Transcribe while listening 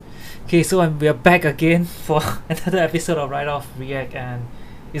Okay, so we are back again for another episode of Write Off React, and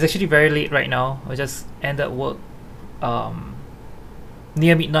it's actually very late right now. I just ended work um,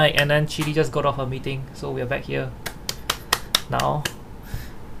 near midnight, and then Chidi just got off a meeting, so we are back here now.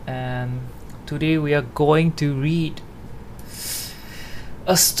 And today we are going to read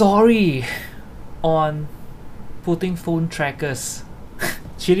a story on putting phone trackers.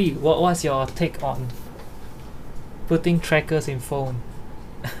 Chidi, what's your take on putting trackers in phone?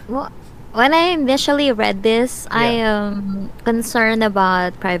 Well, when I initially read this, I Yeah. am concerned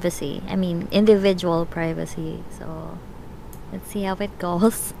about privacy. I mean, individual privacy. So let's see how it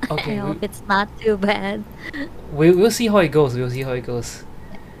goes. I Okay, hope it's not too bad. we'll see how it goes. We'll see how it goes.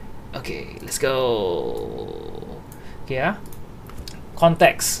 Okay, let's go. Okay,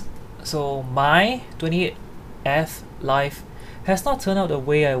 context. So my 28th life has not turned out the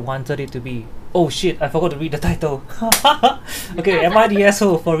way I wanted it to be. Oh shit, I forgot to read the title. Okay, am I the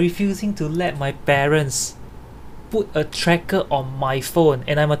asshole for refusing to let my parents put a tracker on my phone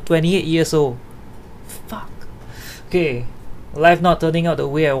and I'm a 28 years old? Fuck. Okay, life not turning out the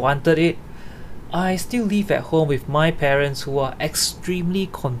way I wanted it. I still live at home with my parents who are extremely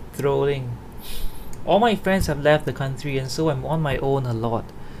controlling. All my friends have left the country and so I'm on my own a lot.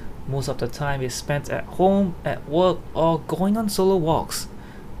 Most of the time is spent at home, at work, or going on solo walks.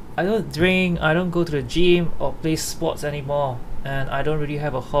 I don't drink, I don't go to the gym or play sports anymore, and I don't really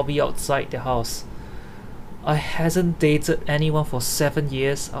have a hobby outside the house. I hasn't dated anyone for 7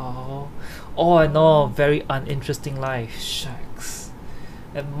 years. Oh, all in all, very uninteresting life. Shucks.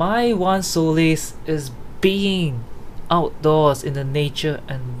 And my one solace is being outdoors in the nature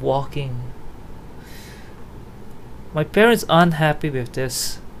and walking. My parents aren't happy with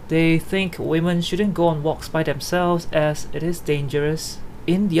this. They think women shouldn't go on walks by themselves as it is dangerous,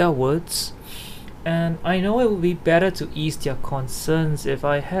 in their words. And I know it would be better to ease their concerns if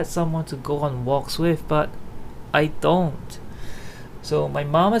I had someone to go on walks with, but I don't. So my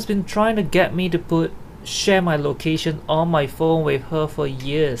mom has been trying to get me to share my location on my phone with her for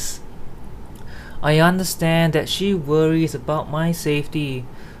years. I understand that she worries about my safety.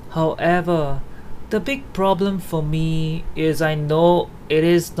 However, the big problem for me is I know it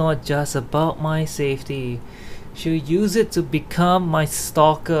is not just about my safety. She'll use it to become my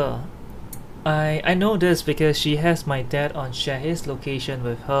stalker. I know this because she has my dad on share his location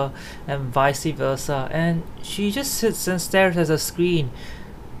with her and vice versa, and she just sits and stares at the screen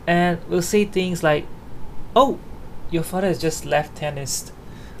and will say things like, "Oh, your father has just left tennis.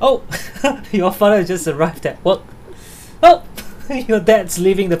 Oh, your father just arrived at work. Oh, your dad's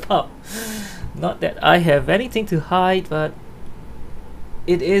leaving the pub." Not that I have anything to hide, but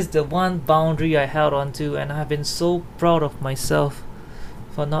it is the one boundary I held on to, and I've been so proud of myself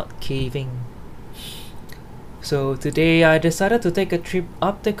for not caving. So today I decided to take a trip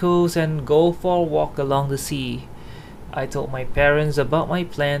up the coast and go for a walk along the sea. I told my parents about my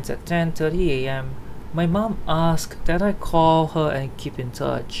plans at 10:30 a.m. My mom asked that I call her and keep in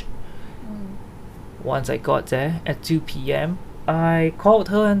touch. Once I got there at 2 p.m., I called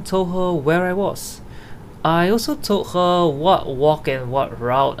her and told her where I was. I also told her what walk and what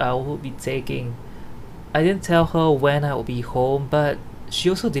route I would be taking. I didn't tell her when I would be home, but she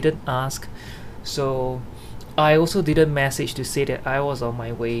also didn't ask, so I also didn't message to say that I was on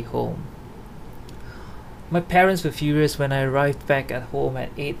my way home. My parents were furious when I arrived back at home at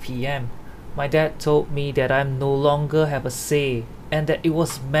 8 p.m. My dad told me that I no longer have a say and that it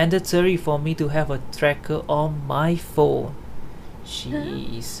was mandatory for me to have a tracker on my phone.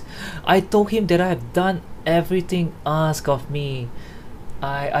 Jeez. I told him that I have done everything asked of me.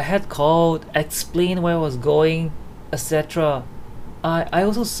 I had called, explained where I was going, etc. I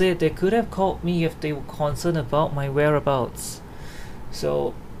also said they could have called me if they were concerned about my whereabouts.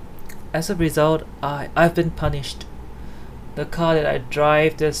 So, as a result, I've been punished. The car that I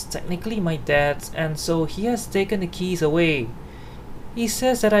drive is technically my dad's, and so he has taken the keys away. He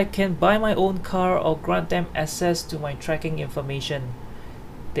says that I can buy my own car or grant them access to my tracking information.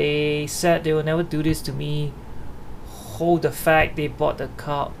 They said they will never do this to me. Hold the fact they bought the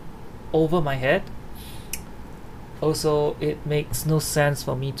car over my head. Also, it makes no sense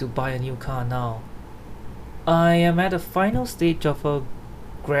for me to buy a new car now. I am at the final stage of a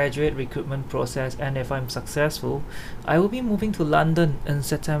graduate recruitment process, and if I'm successful, I will be moving to London in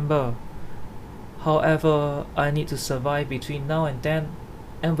September. However, I need to survive between now and then,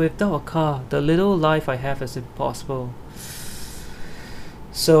 and without a car, the little life I have is impossible.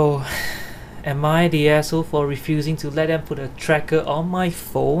 So, am I the asshole for refusing to let them put a tracker on my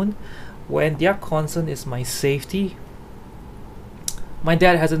phone when their concern is my safety? My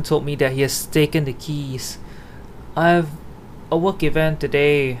dad hasn't told me that he has taken the keys. I have a work event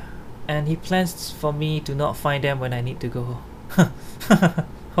today. and he plans for me to not find them when I need to go.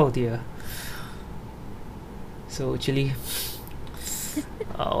 Oh dear. So Chili,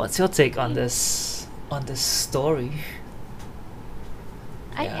 what's your take on this story?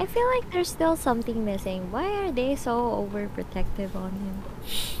 I Yeah. feel like there's still something missing. Why are they so overprotective on him?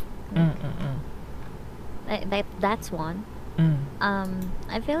 Mm, Like, mm, mm. that's one. Mm,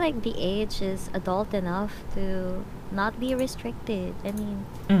 I feel like the age is adult enough to not be restricted.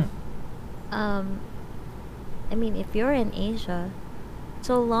 mm, Um, I mean, if you're in Asia,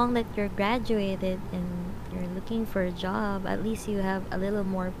 so long that you're graduated and you're looking for a job, at least you have a little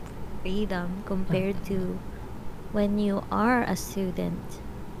more freedom compared mm, to when you are a student.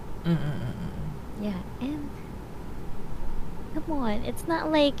 mm, mm, mm, Yeah, and come on, it's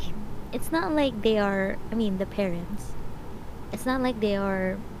not like they are, I mean, the parents. It's not like they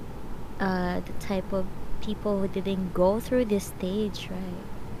are the type of people who didn't go through this stage, right?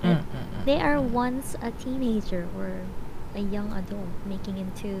 mm, mm, But mm, mm, they are mm, once a teenager or a young adult making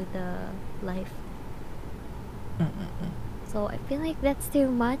into the life. mm, mm, mm, So I feel like that's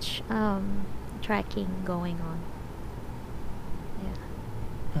too much tracking going on. Yeah.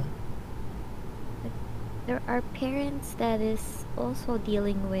 mm. Like, there are parents that is also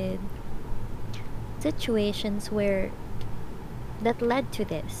dealing with situations where that led to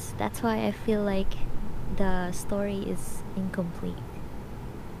this. That's why I feel like the story is incomplete.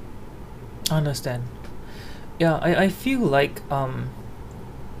 I understand. Yeah, I feel like I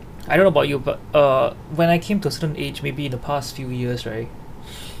don't know about you, but when I came to a certain age, maybe in the past few years, right?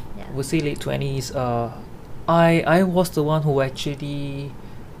 Yeah. We'll say late 20s. I was the one who actually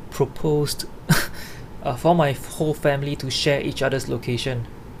proposed for my whole family to share each other's location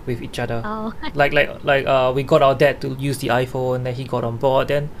with each other. Oh. We got our dad to use the iPhone, then he got on board.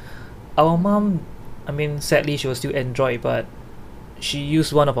 Then our Mm. mom, I mean, sadly she was still Android, but she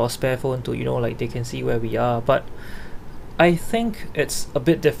used one of our spare phone to, like they can see where we are. But I think it's a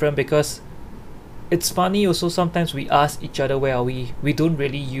bit different because it's funny also sometimes we ask each other where are we. We don't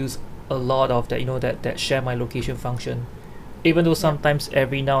really use a lot of that, that share my location function. Even though Yep. sometimes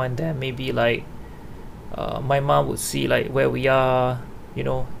every now and then maybe like my mom would see like where we are,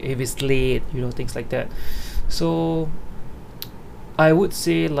 if it's late, things like that. So I would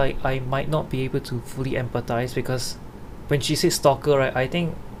say like I might not be able to fully empathize because when she said stalker, right, I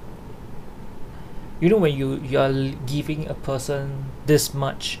think when you are giving a person this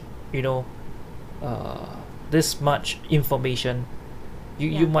much, you know this much information,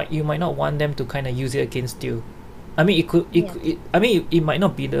 Yeah. you might not want them to kind of use it against you. I mean, Yes. I mean, it might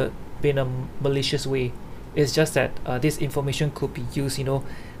not be in a malicious way. It's just that this information could be used,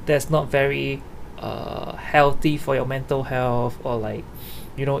 that's not very healthy for your mental health, or like,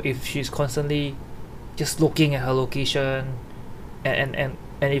 if she's constantly just looking at her location, and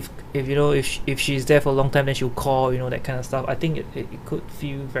if if she's there for a long time, then she'll call, that kind of stuff. I think it could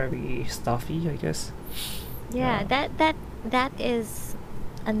feel very stuffy, I guess. Yeah, uh, that is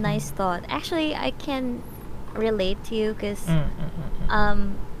a mm, nice thought. Actually, I can relate to you because mm, mm, mm,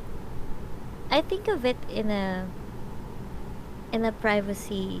 um I think of it in a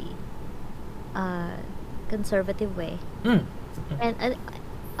privacy uh conservative way. mm, mm, mm, And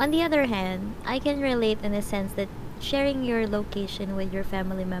on the other hand, I can relate in a sense that sharing your location with your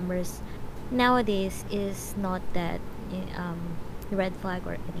family members nowadays is not that red flag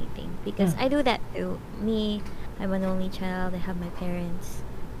or anything, because mm. I do that too. Me, I'm an only child. I have my parents.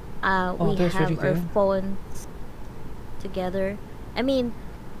 Oh, We that's really have our good. phones together. I mean,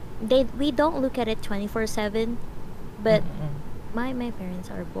 we don't look at it 24/7, Mm, but mm, mm. my parents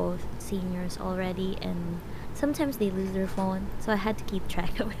are both seniors already, and sometimes they lose their phone, so I had to keep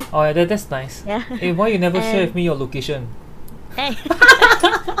track of it. Oh, yeah, that's nice. Yeah. Hey, why you never share with And me your location? hey,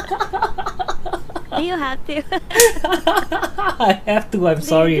 do you have to? I have to. I'm Do you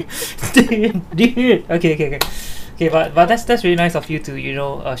sorry, dude. Okay, okay, okay. Okay, but that's really nice of you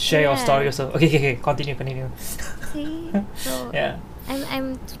to share your story Yeah. also. Okay, okay, okay. Continue, continue. See? So Yeah.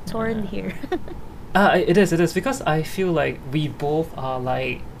 I'm torn here. It is because I feel like we both are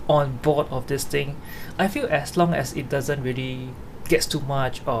like on board of this thing. I feel as long as it doesn't really gets too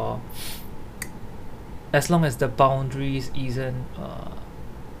much, or as long as the boundaries isn't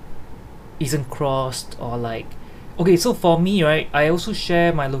crossed, or like, okay, so for me, right, I also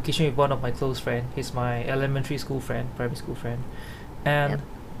share my location with one of my close friend. He's my elementary school friend, primary school friend, Yep. and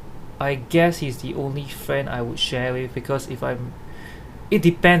I guess he's the only friend I would share with, because it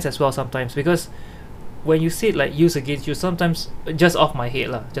depends as well sometimes, because when you say it like use against you, sometimes just off my head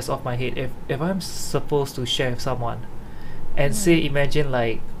lah, just off my head, if I'm supposed to share with someone, and Mm. say, imagine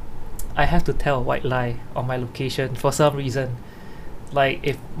like I have to tell a white lie on my location for some reason, Like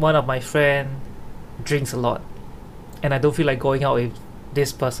if one of my friend drinks a lot, and I don't feel like going out with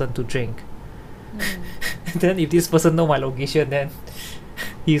this person to drink, Mm. then if this person know my location, then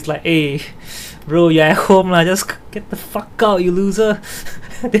he's like, "Hey, bro, you're at home lah. Just get the fuck out, you loser."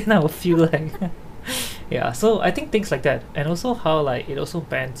 Then I will feel like, yeah. So I think things like that, and also how like it also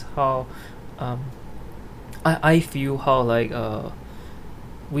depends how, um, I feel how like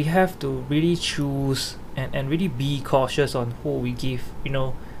we have to really choose and really be cautious on who we give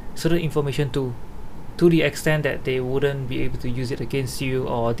certain information to the extent that they wouldn't be able to use it against you,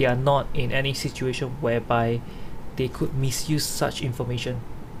 or they are not in any situation whereby they could misuse such information.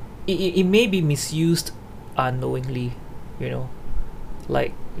 It may be misused unknowingly, you know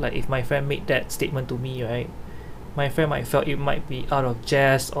like if my friend made that statement to me, right, my friend might felt it might be out of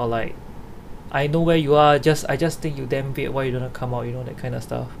jest, or like, I know where you are, I just think you damn weird, why you don't come out, that kind of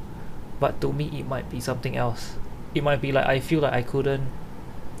stuff. But to me it might be something else. It might be like I feel like I couldn't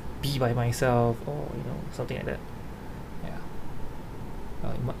be by myself, or something like that.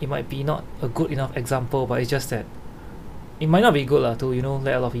 Yeah. It might be not a good enough example, but it's just that it might not be good lah to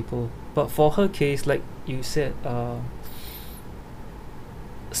let a lot of people. But for her case, like you said,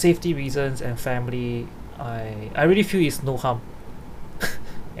 safety reasons and family, I really feel it's no harm.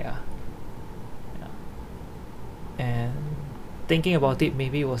 Yeah. And thinking about it,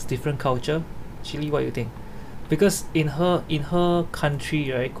 maybe it was different culture. Chili, what do you think? Because in her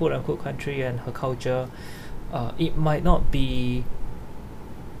country, right, quote unquote country, and her culture, it might not be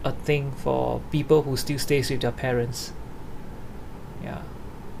a thing for people who still stays with their parents. Yeah.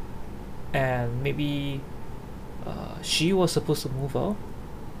 And maybe she was supposed to move out,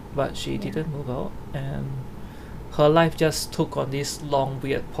 but she didn't move out, and her life just took on this long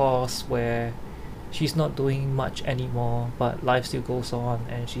weird pause where she's not doing much anymore, but life still goes on,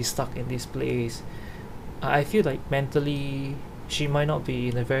 and she's stuck in this place. I feel like mentally she might not be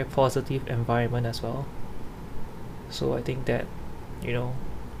in a very positive environment as well. So I think that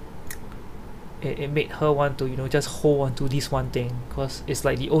it made her want to just hold on to this one thing, because it's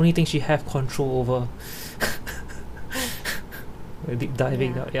like the only thing she have control over. We're deep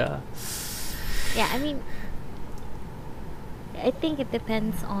diving now. Yeah. Yeah, I mean, I think it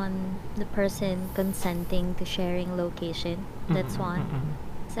depends on the person consenting to sharing location. That's one.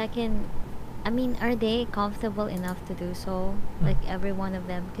 Second, I mean, are they comfortable enough to do so? Like every one of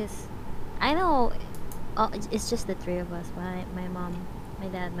them? Because I know it's just the three of us. My mom, my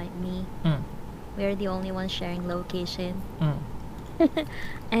dad, me. We're the only ones sharing location.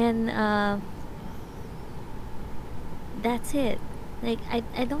 And that's it. Like,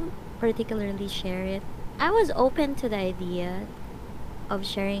 I don't particularly share it. I was open to the idea of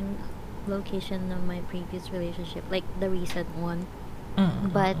sharing location of my previous relationship, like the recent one.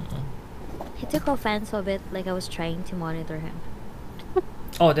 But he took offense of it, like I was trying to monitor him.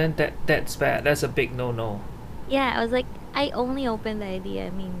 Oh, then that's bad. That's a big no. Yeah, I was like, I only opened the idea. I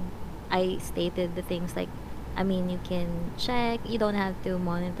mean, I stated the things like, I mean, you can check, you don't have to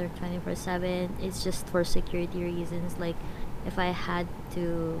monitor 24/7. It's just for security reasons. Like, if I had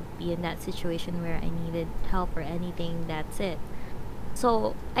to be in that situation where I needed help or anything, that's it.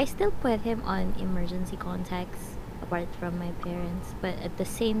 So I still put him on emergency contacts apart from my parents, but at the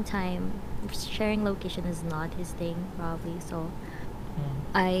same time, sharing location is not his thing probably. So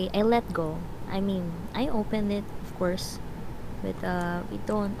I let go. I mean, I opened it, of course, but we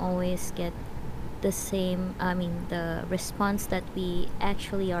don't always get the same. I mean, the response that we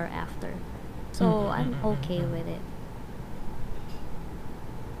actually are after. So I'm okay with it.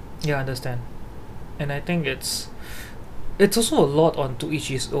 Yeah, I understand. And I think it's also a lot on to each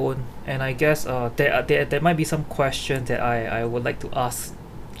his own. And I guess there might be some questions that I would like to ask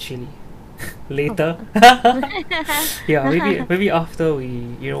Chili later. Yeah, maybe after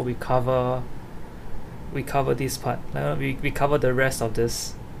we cover this part. We cover the rest of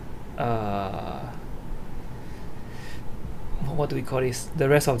this. What do we call this? The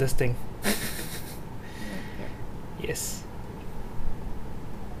rest of this thing. Yes.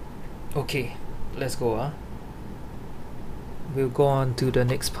 Okay, let's go. We'll go on to the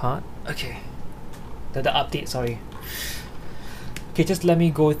next part. Okay. The update, sorry. Okay, just let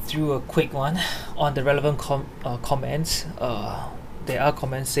me go through a quick one on the relevant comments. There are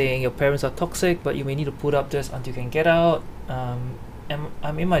comments saying your parents are toxic, but you may need to put up this until you can get out. And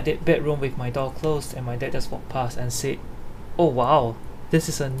I'm in my bedroom with my door closed, and my dad just walked past and said, "Oh wow, this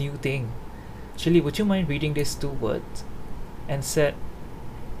is a new thing. Chili, would you mind reading these 2 words?" And said,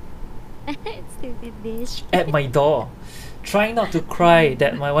 Stupid bitch. at my door, trying not to cry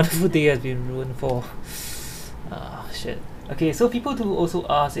that my wonderful day has been ruined for. Ah, shit. Okay, so people do also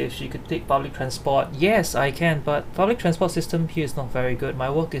ask if she could take public transport. Yes, I can, but public transport system here is not very good. My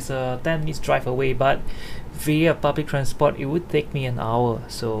work is a 10 minutes drive away, but via public transport it would take me an hour.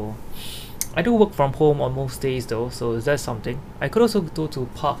 So I do work from home on most days though, so is that something? I could also go to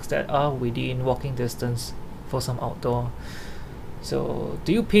parks that are within walking distance for some outdoor. So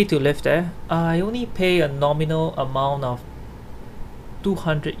do you pay to live there? I only pay a nominal amount of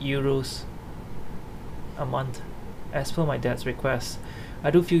 200 euros a month as per my dad's request. I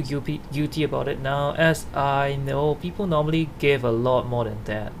do feel guilty about it now, as I know people normally give a lot more than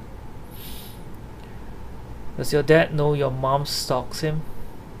that. Does your dad know your mom stalks him?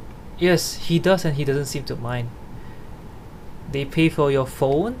 Yes, he does, and he doesn't seem to mind. They pay for your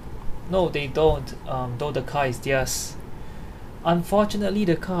phone? No, they don't, though the car is theirs. Unfortunately,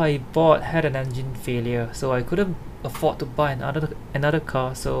 the car I bought had an engine failure, so I couldn't afford to buy another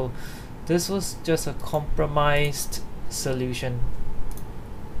car, so this was just a compromised solution.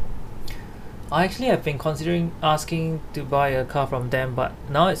 I actually have been considering asking to buy a car from them, but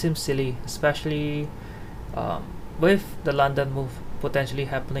now it seems silly, especially with the London move potentially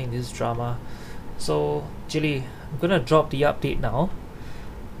happening in this drama. So, Jilly, I'm gonna drop the update now.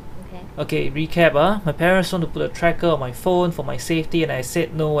 Okay, recap. My parents want to put a tracker on my phone for my safety, and I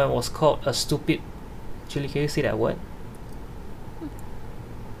said no and was called a stupid. Jilly, can you say that word?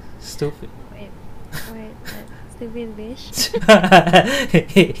 Stupid. Wait, stupid bitch.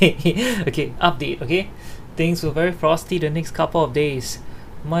 Okay, update. Okay, things were very frosty the next couple of days.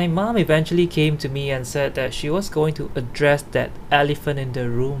 My mom eventually came to me and said that she was going to address that elephant in the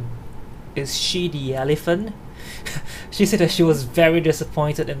room. Is she the elephant? She said that she was very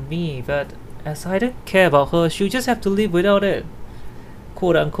disappointed in me, but as I didn't care about her, she'll just have to live without it.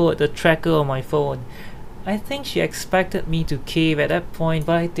 Quote unquote, the tracker on my phone. I think she expected me to cave at that point,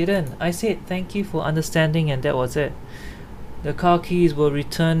 but I didn't. I said thank you for understanding, and that was it. The car keys were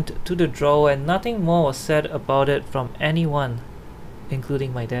returned to the drawer, and nothing more was said about it from anyone,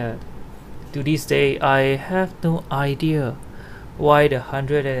 including my dad. To this day, I have no idea why the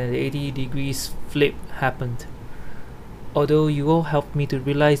 180 degrees flip happened. Although you all helped me to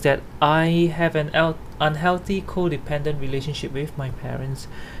realize that I have an unhealthy codependent relationship with my parents,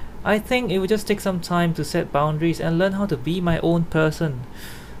 I think it will just take some time to set boundaries and learn how to be my own person.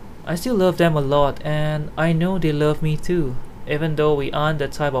 I still love them a lot, and I know they love me too, even though we aren't the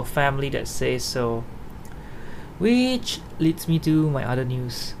type of family that says so. Which leads me to my other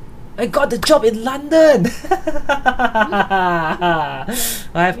news. I got the job in London! I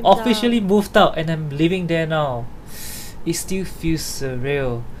have officially moved out and I'm living there now. It still feels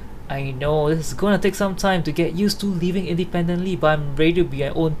surreal. I know this is gonna take some time to get used to living independently, but I'm ready to be my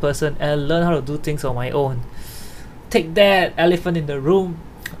own person and learn how to do things on my own. Take that, elephant in the room.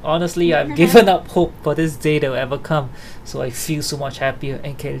 Honestly, I've given up hope for this day that will ever come, so I feel so much happier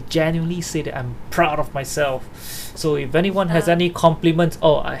and can genuinely say that I'm proud of myself. So if anyone has any compliments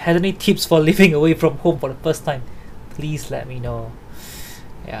or has any tips for living away from home for the first time, please let me know.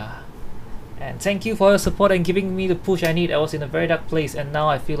 Yeah. And thank you for your support and giving me the push I need. I was in a very dark place, and now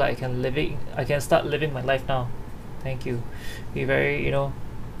I feel like I can start living my life now. Thank you. Be very,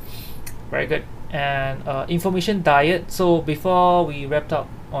 very good. And information diet. So before we wrapped up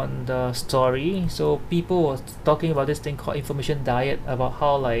on the story, so people were talking about this thing called information diet, about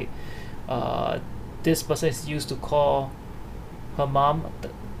how this person is used to call her mom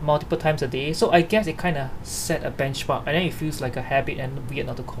multiple times a day. So I guess it kind of set a benchmark, and then it feels like a habit and weird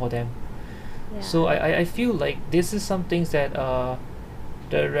not to call them. Yeah. So I feel like this is some things that the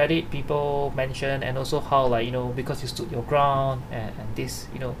Reddit people mention, and also how because you stood your ground, and this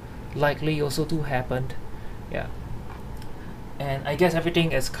likely also too happened. Yeah. And I guess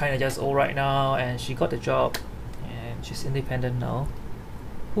everything is kind of just alright now, and she got the job and she's independent now.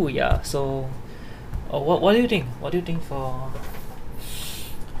 Oh yeah. So what do you think? What do you think for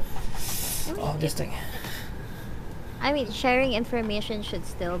this thing? I mean, sharing information should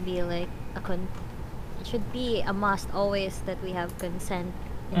still be like it should be a must always that we have consent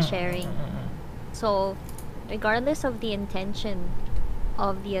in sharing. So, regardless of the intention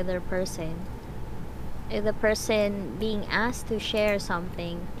of the other person, if the person being asked to share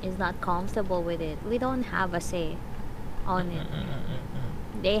something is not comfortable with it, we don't have a say on it.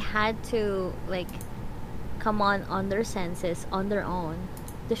 They had to come on their senses on their own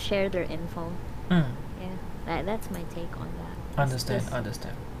to share their info. Yeah, that's my take on that. Understand.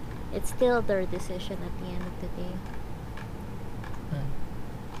 It's still their decision at the end of the day.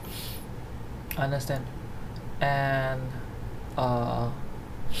 Understand. And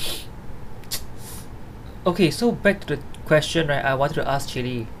okay, so back to the question, right? I wanted to ask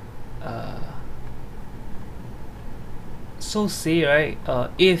Chili. so say right,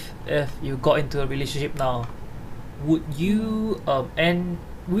 if you got into a relationship now, would you and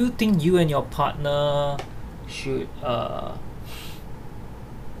would you think you and your partner should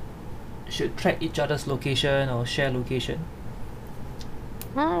should track each other's location or share location?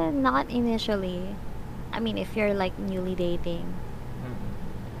 Not initially. I mean, if you're like newly dating,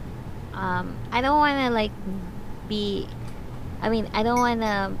 I don't want to like be. I mean, I don't want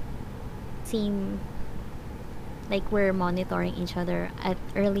to seem like we're monitoring each other at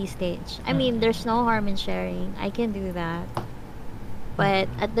early stage. I mean, there's no harm in sharing. I can do that, but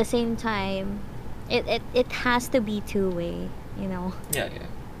at the same time, it has to be two-way. You know. Yeah, yeah.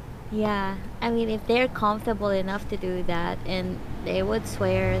 Yeah, I mean, if they're comfortable enough to do that, and they would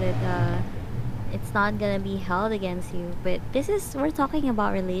swear that it's not gonna be held against you. But we're talking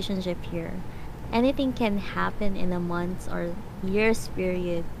about relationship here. Anything can happen in a month or years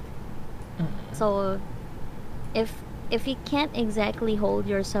period. So if you can't exactly hold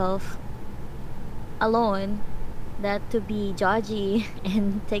yourself alone, that to be judgy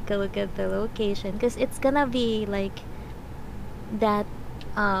and take a look at the location, because it's gonna be like that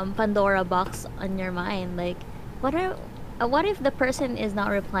Pandora box on your mind. Like, what if the person is not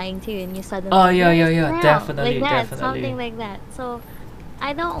replying to you and you Oh suddenly yeah, yeah, where's yeah. now, like Definitely, that, something definitely. like that. So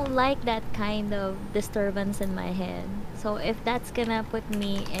I don't like that kind of disturbance in my head. So if that's gonna put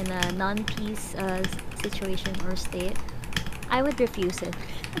me in a non-peace situation or state, I would refuse it.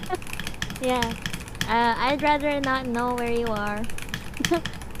 Yeah, I'd rather not know where you are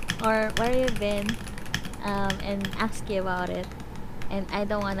or where you've been, and ask you about it. And I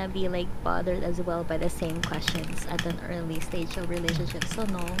don't want to be like bothered as well by the same questions at an early stage of relationship. So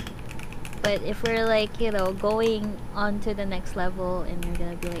no. But if we're like, going on to the next level and you're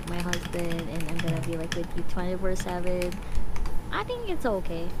gonna be like my husband and I'm gonna be like with you 24/7, I think it's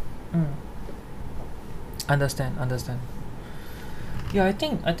okay. Mm. Understand, understand. Yeah, I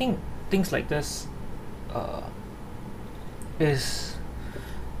think things like this uh, is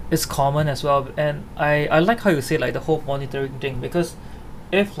is common as well, and I like how you say like the whole monitoring thing, because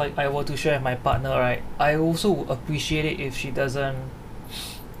if like I were to share with my partner, right, I also would appreciate it if she doesn't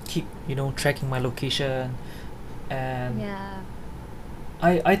keep tracking my location. And Yeah.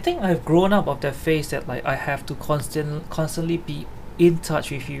 I think I've grown up of that phase that like I have to constantly be in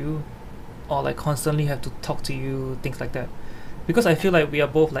touch with you, or like constantly have to talk to you, things like that, because I feel like we are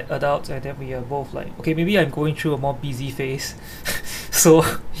both like adults, and then we are both like, okay, maybe I'm going through a more busy phase. So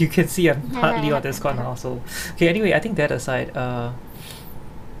you can see I'm hardly on this call now. So okay, anyway, I think that aside, uh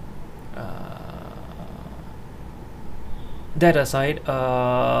that aside,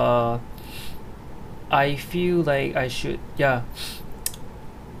 I feel like I should, yeah,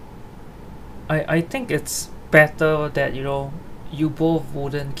 I think it's better that you both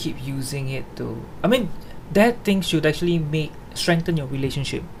wouldn't keep using it to, I mean, that thing should actually make strengthen your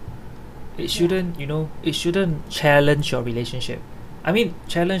relationship. It Yeah. shouldn't, it shouldn't challenge your relationship. I mean,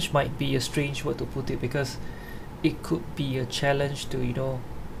 challenge might be a strange word to put it, because it could be a challenge to,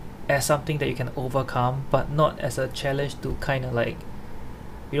 as something that you can overcome, but not as a challenge to kind of like,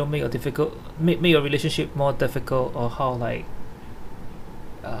 make your relationship more difficult, or how like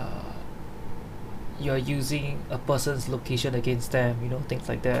uh you're using a person's location against them, things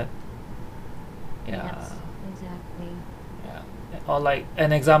like that. Yeah. Yes, exactly. Yeah. Or like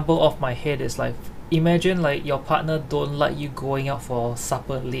an example of my head is like, imagine like your partner don't like you going out for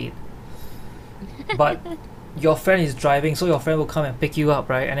supper late, but your friend is driving, so your friend will come and pick you up,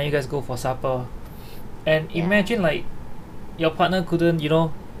 right? And then you guys go for supper. And Yeah. imagine like your partner couldn't,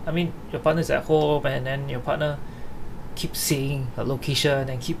 I mean, your partner's at home, and then your partner keep seeing a location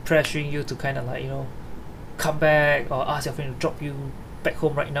and keep pressuring you to kind of like, come back, or ask your friend to drop you back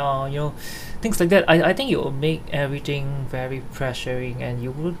home right now, things like that. I think it will make everything very pressuring, and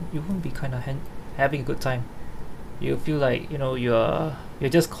you won't be kind of having a good time. You feel like you're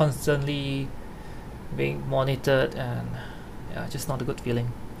just constantly being monitored, and yeah, just not a good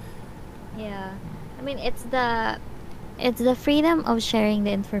feeling. Yeah. I mean, it's the freedom of sharing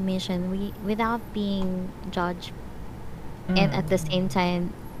the information without being judged, and at the Mm. same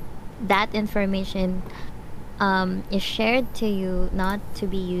time that information is shared to you not to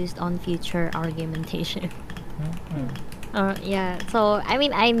be used on future argumentation. Mm. Yeah, so I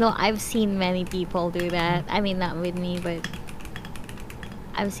mean, I know I've seen many people do Mm. that. I mean, not with me, but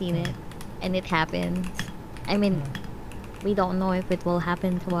I've seen Mm. it, and it happens. I mean, Mm. we don't know if it will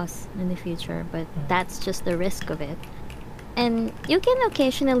happen to us in the future, but Mm. that's just the risk of it. And you can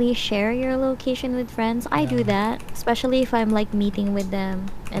occasionally share your location with friends. I Yeah. do that, especially if I'm like meeting with them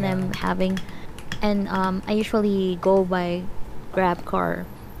and Yeah. I'm having, and I usually go by Grab car.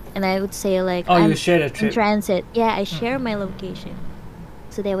 and I would say like Oh, you I'm share the in trip. transit. Yeah, I share my Mm-hmm. location,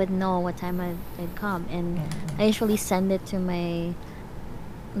 so they would know what time I'd come, and I Mm-hmm. usually send it to my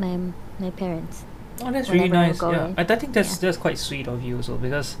my parents Oh, that's really whenever I'm nice. Yeah, going. I think Yeah. that's quite sweet of you also,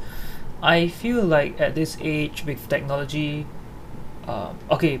 because I feel like at this age with technology,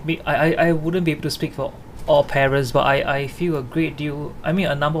 okay, I wouldn't be able to speak for all parents, but I feel a great deal. I mean,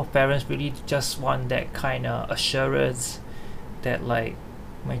 a number of parents really just want that kind of assurance that like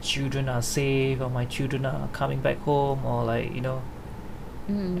my children are safe, or my children are coming back home, or like,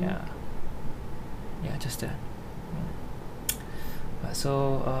 Mm. yeah, yeah, just that.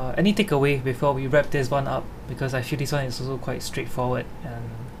 So, any takeaway before we wrap this one up? Because I feel this one is also quite straightforward and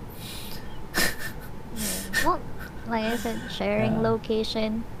Yeah. Well, like I said, sharing yeah,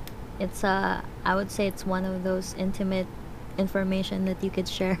 location, it's I would say it's one of those intimate information that you could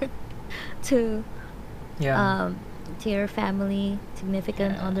share to yeah, um to your family,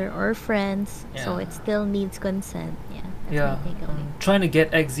 significant yeah, other, or friends. So yeah, it still needs consent. Yeah, that's my yeah. takeaway. I'm trying to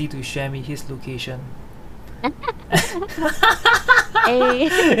get XZ to share me his location. Hey.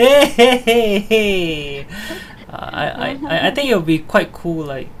 Hey, hey, hey, hey. I think it'll be quite cool,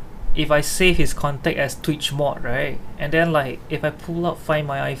 like if I save his contact as Twitch mod, right? And then like if I pull out find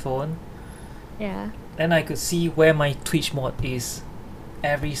my iPhone, Yeah. then I could see where my Twitch mod is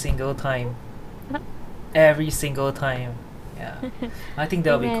every single time. Every single time. Yeah. I think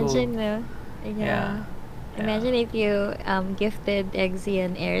that'll be cool. Imagine though. Yeah. Yeah. Yeah. Imagine if you gifted Eggsy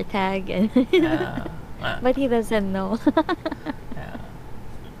an AirTag and Yeah. but he doesn't know. Yeah.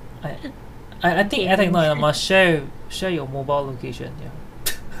 I, I think Kidding. no, I must share your mobile location. Yeah.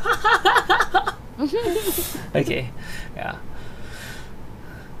 Okay. Yeah.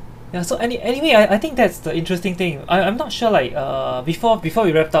 Yeah. So anyway, I think that's the interesting thing. I'm not sure, like before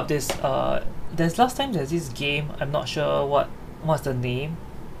we wrapped up this, there's this game. I'm not sure what's the name.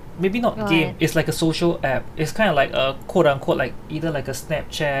 Maybe not game. What? It's like a social app. It's kind of like a quote unquote, like either like a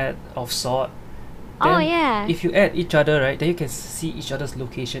Snapchat of sort. Oh Then yeah. if you add each other, right, then you can see each other's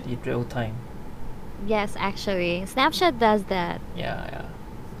location in real time. Yes, actually. Snapchat does that. Yeah, yeah.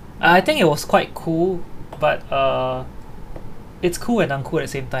 I think it was quite cool, but it's cool and uncool at the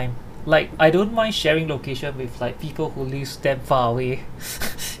same time. Like I don't mind sharing location with like people who live damn far away.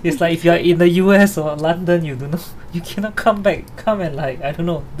 It's like if you're in the US or London, you don't know, you cannot come and like, I don't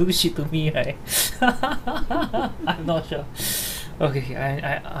know, do shit to me, right? I'm not sure. Okay,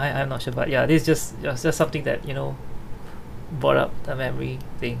 I'm not sure, but yeah, this is just something that brought up the memory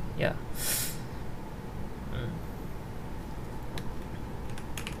thing. Yeah. Mm.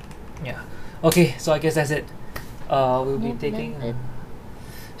 Yeah. Okay, so I guess that's it. We'll be Yep, taking that's a it.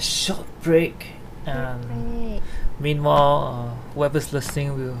 short break, Short and break. meanwhile, whoever's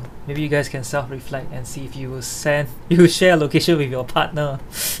listening will, maybe you guys can self-reflect and see if you will you will share a location with your partner.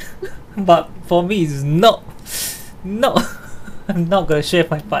 But for me, it's no. I'm not gonna share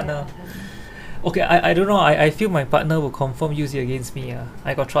with my partner. Yeah. Okay, I don't know. I feel my partner will confirm use it against me.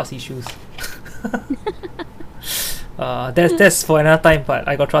 I got trust issues. That's for another time. But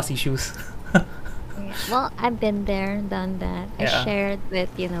I got trust issues. Yeah. Well, I've been there, done that. I Yeah, shared with,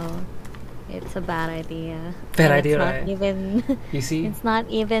 it's a bad idea. bad And it's idea, not right? even You see? it's not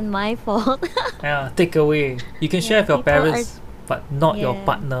even my fault. Yeah, take away. You can share Yeah, with your people are parents, but not your yeah.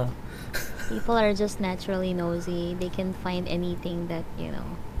 partner. People are just naturally nosy. They can find anything that,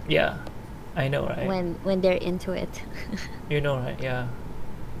 Yeah, I know, right? when they're into it. You know, right? Yeah.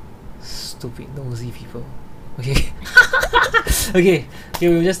 Stupid nosy people. Okay. Okay. Okay,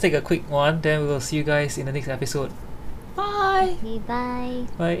 we'll just take a quick one. Then we will see you guys in the next episode. Bye. Okay, bye.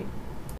 Bye.